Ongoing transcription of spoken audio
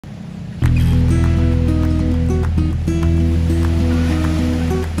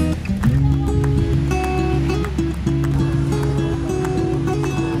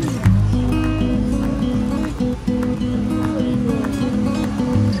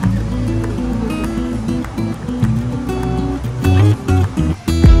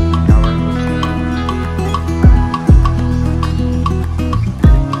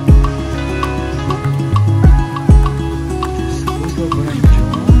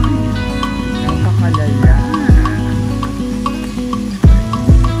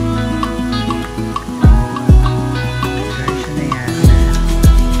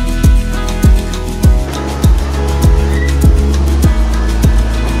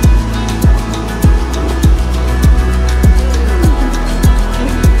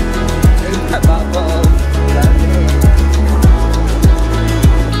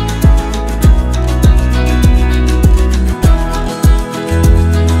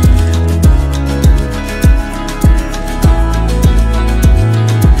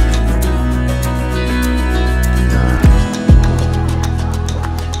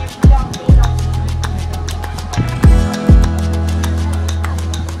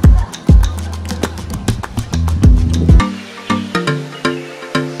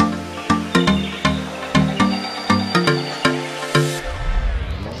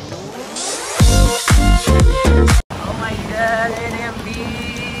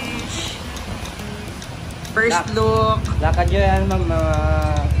First look. Lakad nyo yan, mama.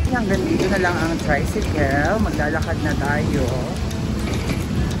 Hanggang dito na lang ang tricycle. Maglalakad na tayo.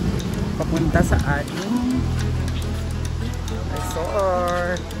 Papunta sa ating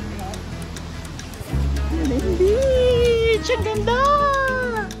resort. Beach! Ang ganda!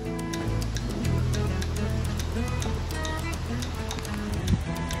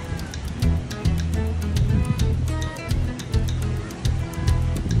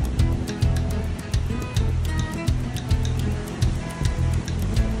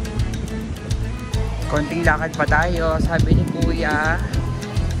 Konting lakad pa tayo. Sabi ni Kuya,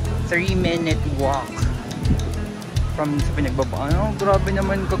 3-minute walk from sa pinagbaba. Ano, grabe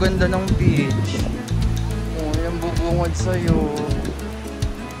naman kaganda ng beach. Oh, yung bubungod sa'yo.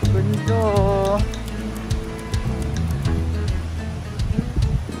 Ganda.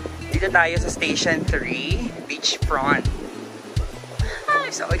 Dito tayo sa Station 3, beachfront.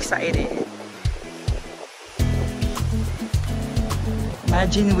 I'm so excited.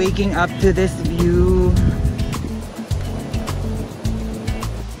 Imagine waking up to this view.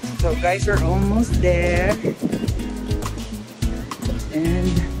 So guys, we're almost there.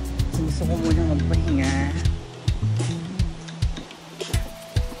 And gusto ko muna magpahinga.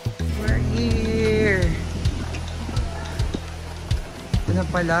 We're here. Ito na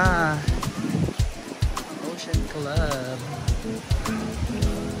pala. Ocean Club.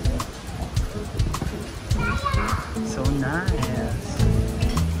 So nice.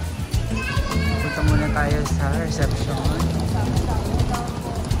 Punta muna tayo sa reception.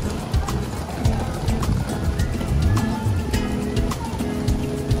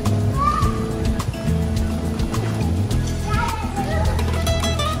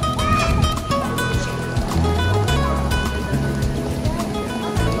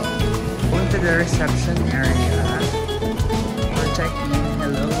 Going to the reception area for check-in.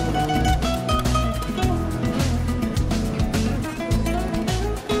 Hello.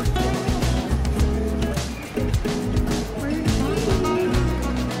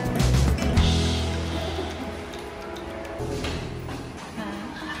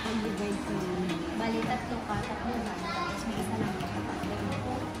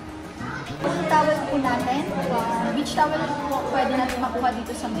 Yung towel po natin, beach towel po, pwede natin makuha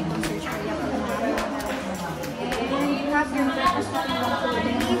dito sa may concierge area po. And you have your breakfast coupon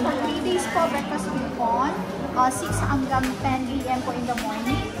for 3 days po, breakfast coupon, 6 hanggang 10 AM po in the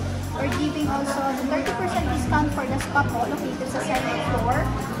morning. We're giving also 30% discount for the spa po located sa 7th floor.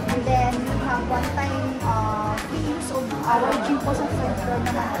 And then we have one-time free use of our gym po sa 3rd floor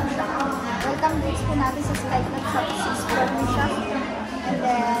naman po siya. Welcome drinks po natin sa Sky Club sa 6th floor po siya. And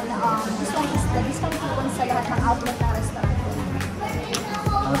then, the discount coupon sa lahat ng outlet ng restaurant.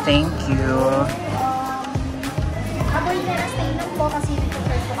 Oh, thank you. Avoid na stay lang po kasi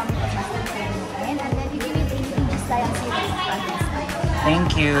nag-prefer po kami po siya. And then, if you need anything, just dial ang series.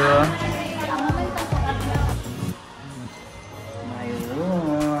 Thank you. Ang My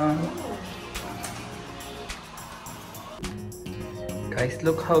room. Guys,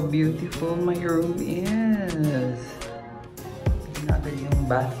 look how beautiful my room is. Natin yung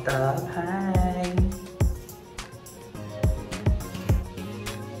bathtub. Hi!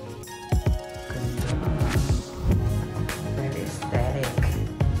 Ganda. Very aesthetic.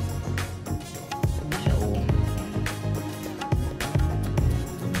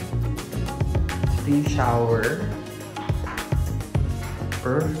 Ito yung shower.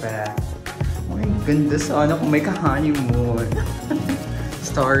 Perfect. Oh my ganda, sana kung may ka-honeymoon.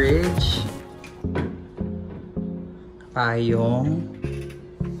 Storage. Payong.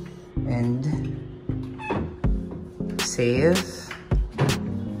 And save.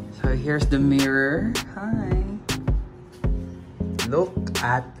 So here's the mirror. Hi. Look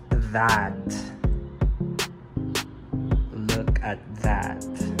at that. Look at that.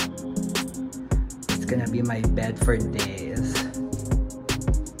 It's gonna be my bed for days.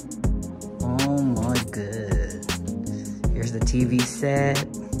 Oh my god. Here's the TV set.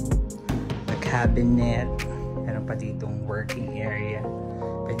 The cabinet. Meron pa ditong working area.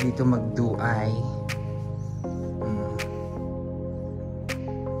 Pwede dito magduay.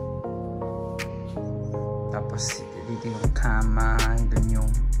 Tapos dito yung kama. Doon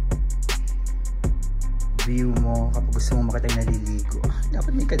yung view mo kapag gusto mo makita yung naliligo.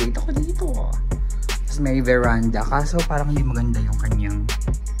 Dapat may kadate ako dito. Tapos may veranda. Kaso parang hindi maganda yung kanyang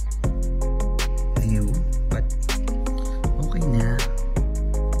view. But okay na.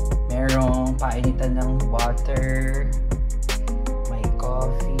 Merong painitan ng water, may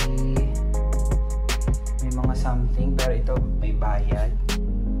coffee, may mga something, pero ito may bayad.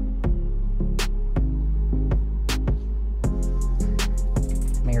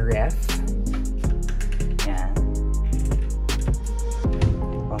 May ref.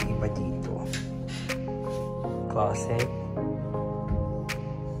 say?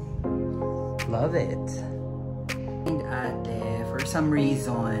 Love it. And ate, for some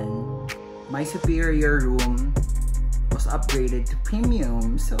reason, my superior room was upgraded to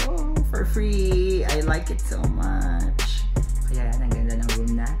premium. So, for free. I like it so much. Kaya, ang ganda ng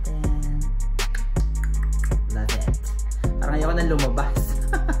room natin. Love it. Parang ayoko nang lumabas.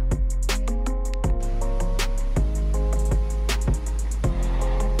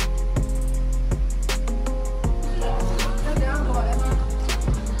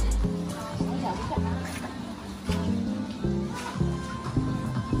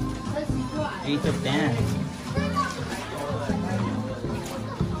 Eight of 10.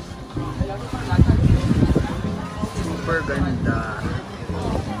 Super ganda.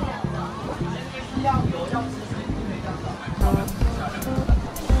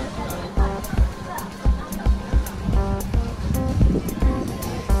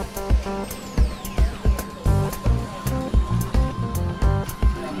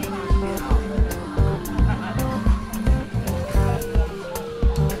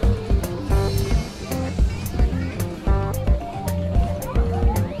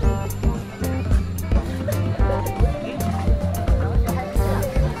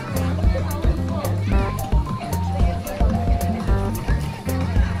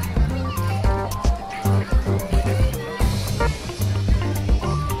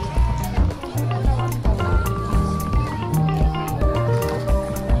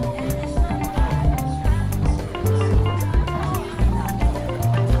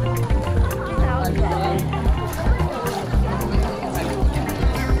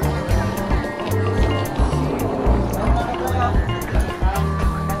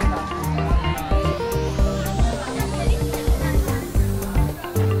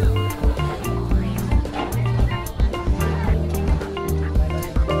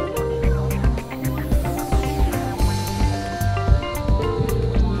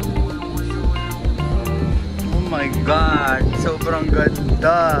 God, sobrang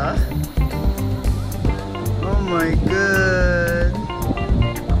ganda. Oh my God.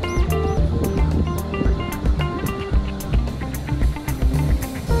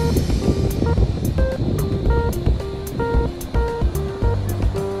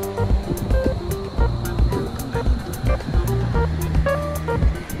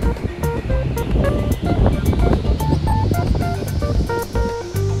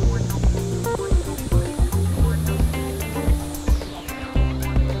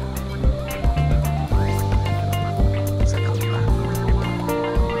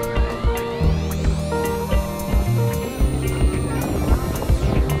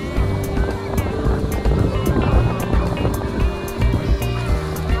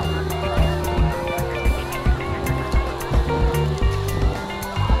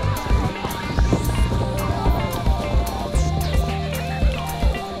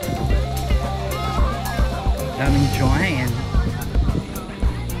 Daming join.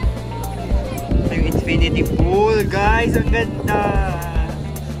 Ito yung infinity pool, guys. Ang ganda.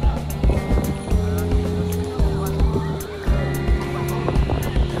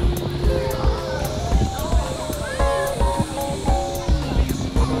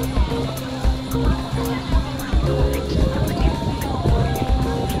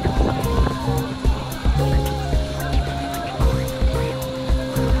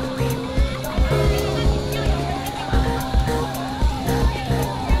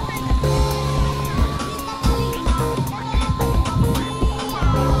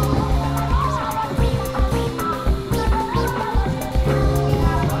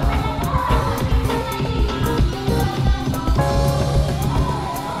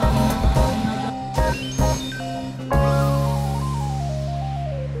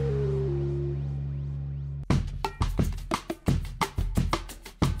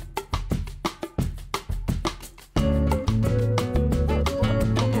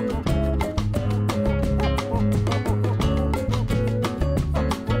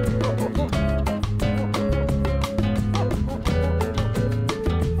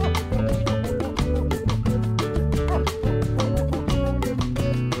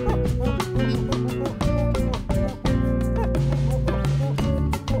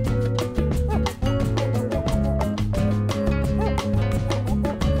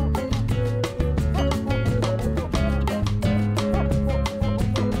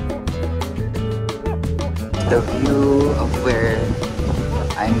 The view of where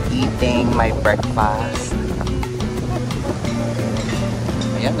I'm eating my breakfast.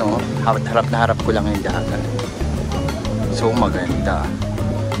 Ayan o, harap na harap ko lang yung dagat. So maganda.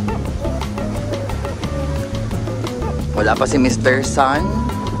 Wala pa si Mr. Sun,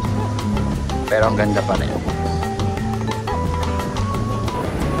 pero ang ganda pa rin.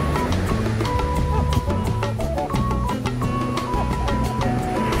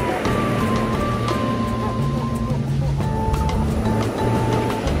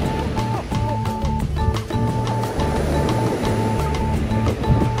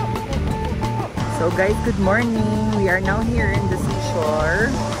 So guys, good morning. We are now here in the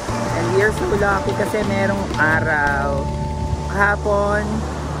seashore. And we are so lucky kasi merong araw. Kahapon,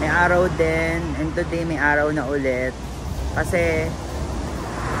 may araw din. And today, may araw na ulit. Kasi,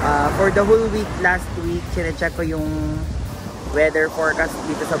 for the whole week, last week, sinecheck ko yung weather forecast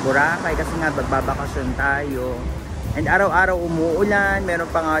dito sa Boracay. Kasi nga, magbabakasyon tayo. And araw-araw umuulan.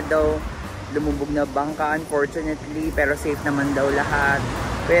 Meron pa nga daw lumubog na bangka, unfortunately. Pero safe naman daw lahat.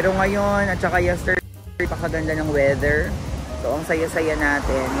 Pero ngayon, at saka yesterday, pakaganda ng weather. So, ang saya-saya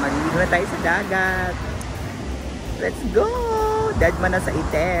natin. Maliligo na tayo sa dagat. Let's go! Dead man na sa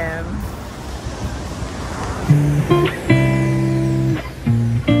item.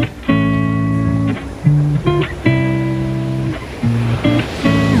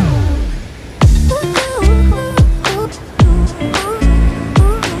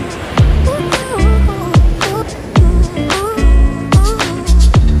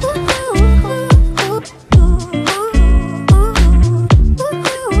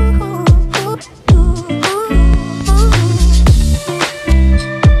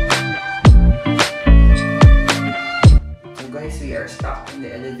 We are stuck in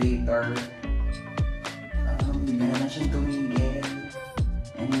the elevator. Bigla na siyang tumigil.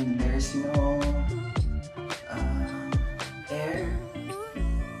 And there's no air.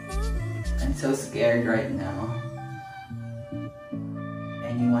 I'm so scared right now.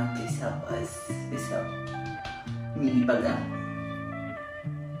 Anyone please help us? Please help. Hindi pala.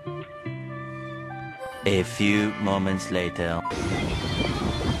 A few moments later.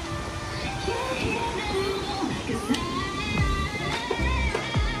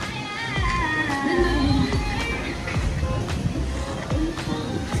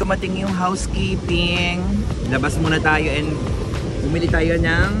 Dumating yung housekeeping. Labas muna tayo and bumili tayo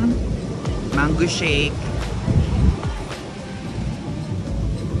ng mango shake.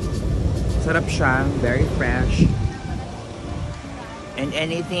 Sarap siya, very fresh. And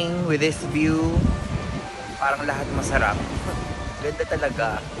anything with this view, parang lahat masarap. Ganda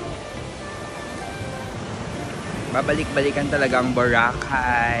talaga. Babalik-balikan talaga ang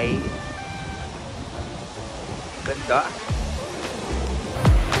Boracay. Ganda.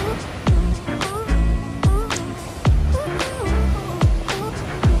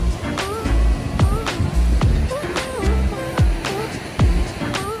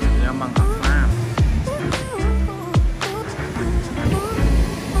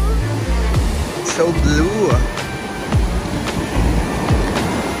 So blue.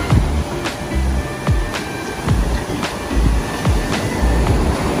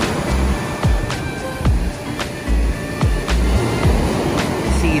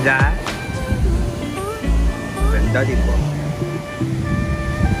 See that? Ganda din po.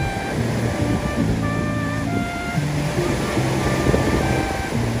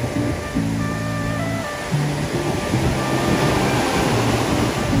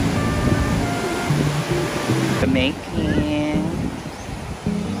 The making.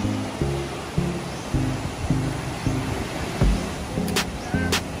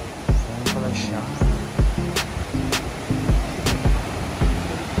 Ano pala siya?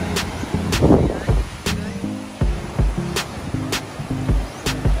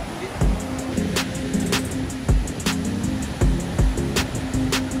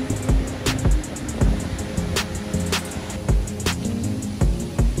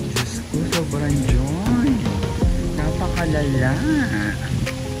 Diyos ko, sobrang joy. Napakalala.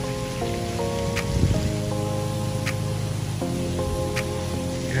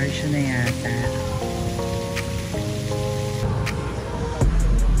 Harsha na yata.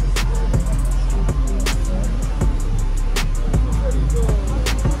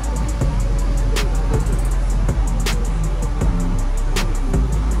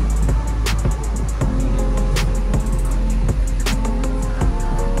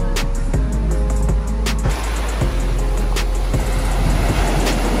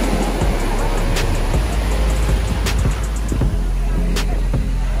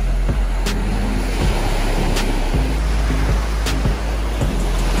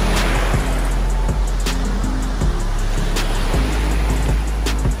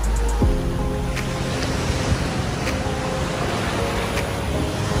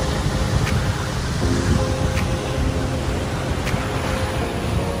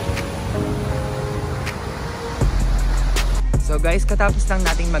 So guys, katapos lang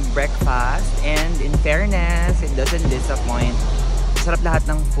nating mag-breakfast and in fairness, it doesn't disappoint. Sarap lahat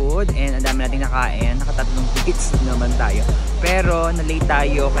ng food and ang dami nating nakain. Nakatatlong hits naman tayo. Pero na-late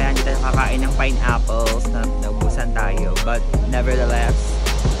tayo kaya hindi tayo nakakain ng pineapples na naubusan tayo. But nevertheless,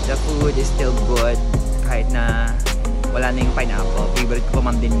 the food is still good kahit na Wala na yung pineapple. Favorite ko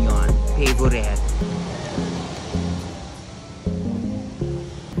man din yun. Favorite.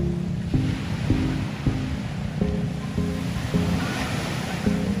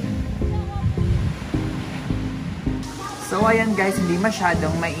 So ayan guys, hindi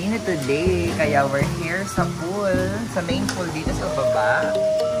masyadong mainit today. Kaya we're here sa pool. Sa main pool dito sa baba.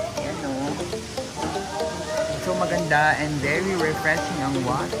 Ayan o. So maganda and very refreshing ang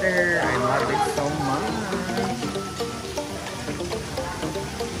water. I love it so much.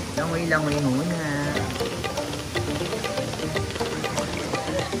 Langoy-langoy muna.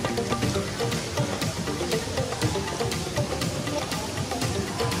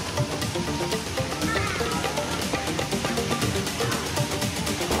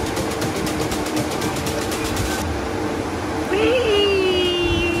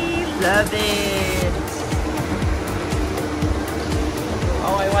 Love it!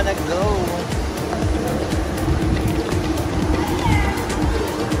 Oh, I wanna go!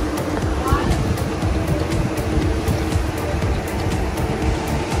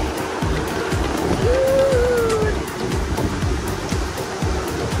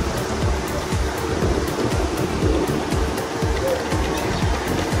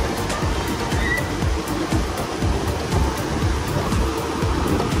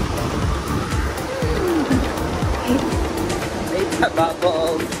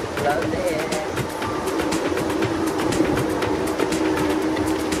 Bubbles. Love it.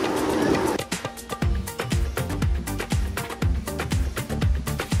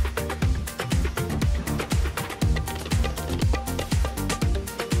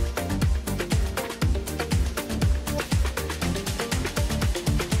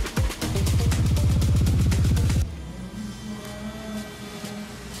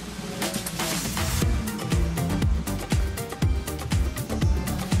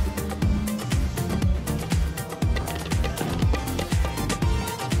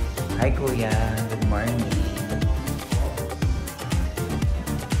 Hi Kuya, good morning.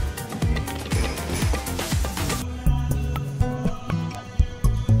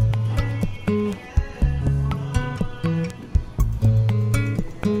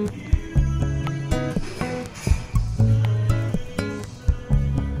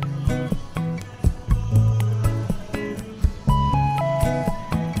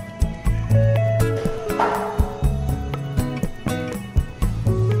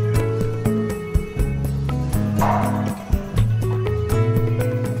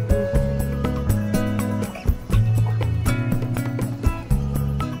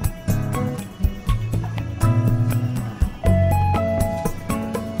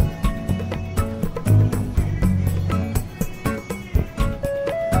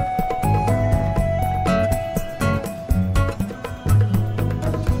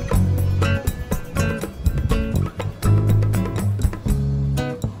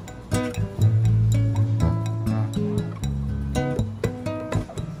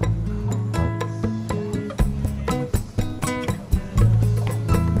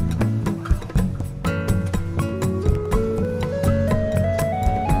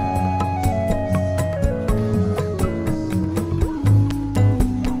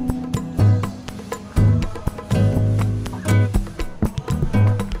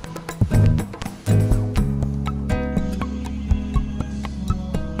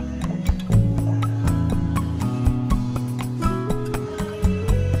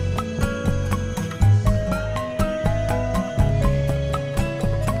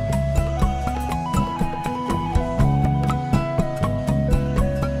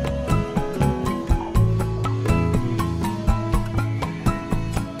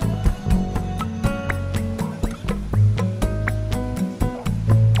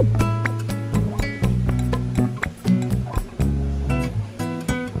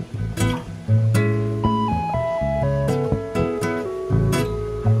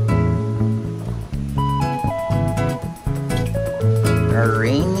 A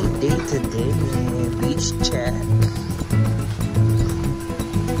rainy day today. Beach check.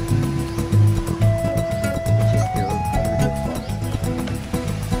 She's still beautiful.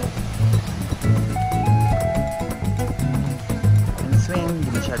 And swing, hindi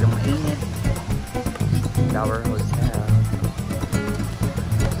masyadong mainit. Flower Hotel.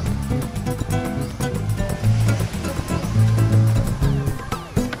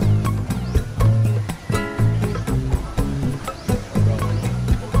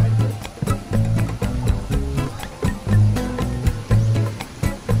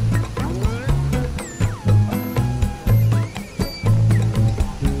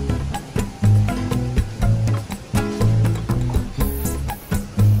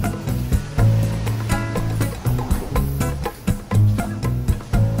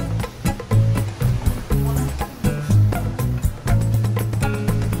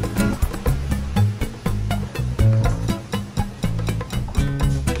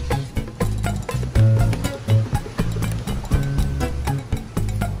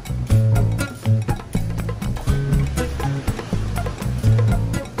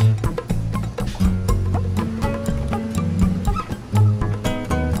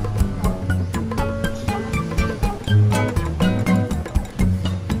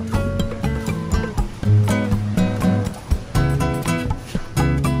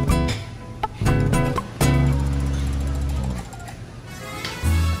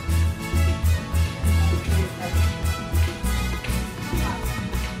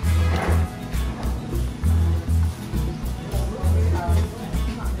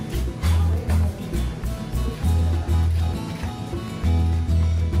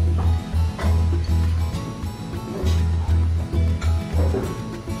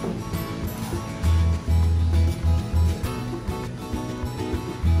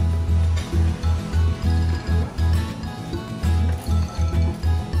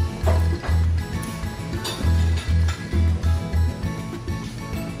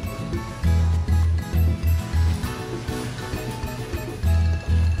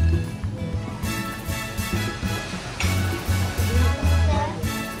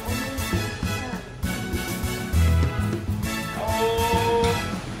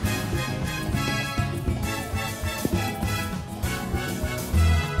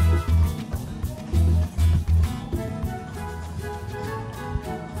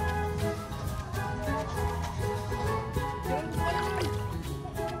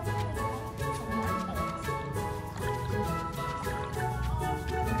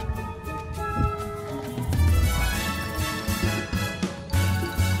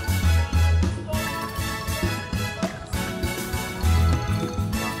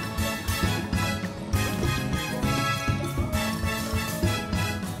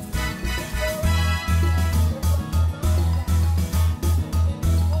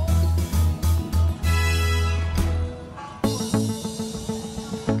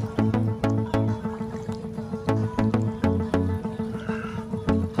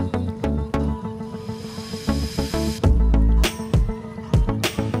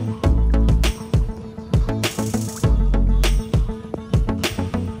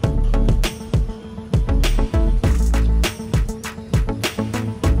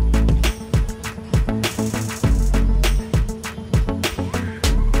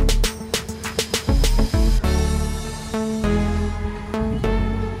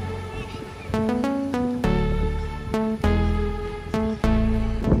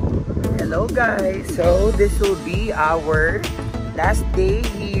 Hello guys! So this will be our last day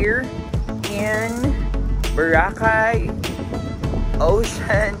here in Boracay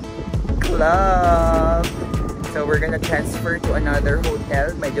Ocean Club. So we're gonna transfer to another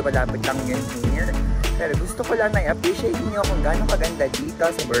hotel. Medyo malapit lang yun here. Pero gusto ko lang na i-appreciate niyo kung gaano kaganda dito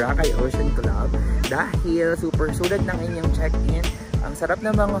sa Boracay Ocean Club. Dahil super sulit ng inyong check-in. Ang sarap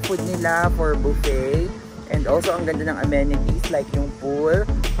ng mga food nila for buffet. And also ang ganda ng amenities like yung pool.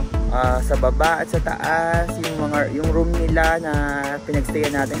 Sa baba at sa taas, yung room nila na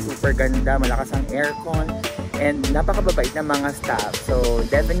pinagstayan natin super ganda, malakas ang aircon and napakababait ng mga staff. So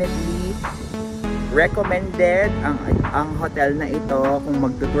definitely recommended ang hotel na ito kung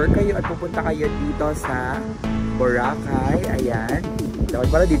magtutour kayo at pupunta kayo dito sa Boracay. Ayan, dapat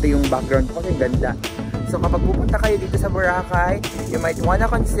pala dito yung background ko kasi ganda. So kapag pupunta kayo dito sa Boracay, you might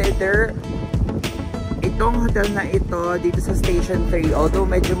wanna consider itong hotel na ito dito sa Station 3, although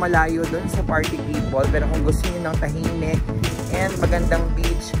medyo malayo dun sa party people, pero kung gusto niyo ng tahimik and magandang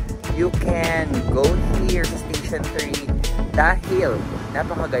beach, you can go here sa Station 3 dahil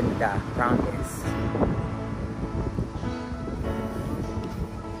napakaganda, promise.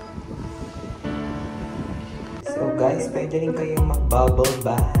 So guys, pwede rin kayong mag-bubble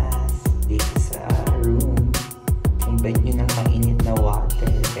bath dito sa room. Kung bet nyo ng mainit na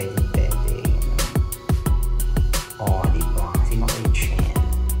water, pwede. Oh, diba? Kasi makulit.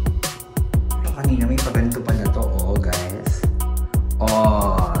 Kanina may paganto pa na to, oh guys.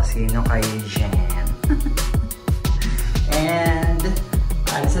 Oh, sino kayo dyan? And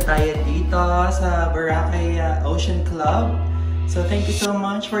alis na tayo dito sa Boracay Ocean Club. So thank you so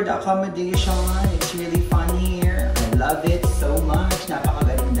much for the accommodation. It's really fun here. I love it so much.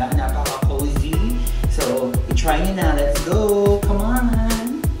 Napakaganda, napaka-cozy. So, i-try nyo na. Let's go!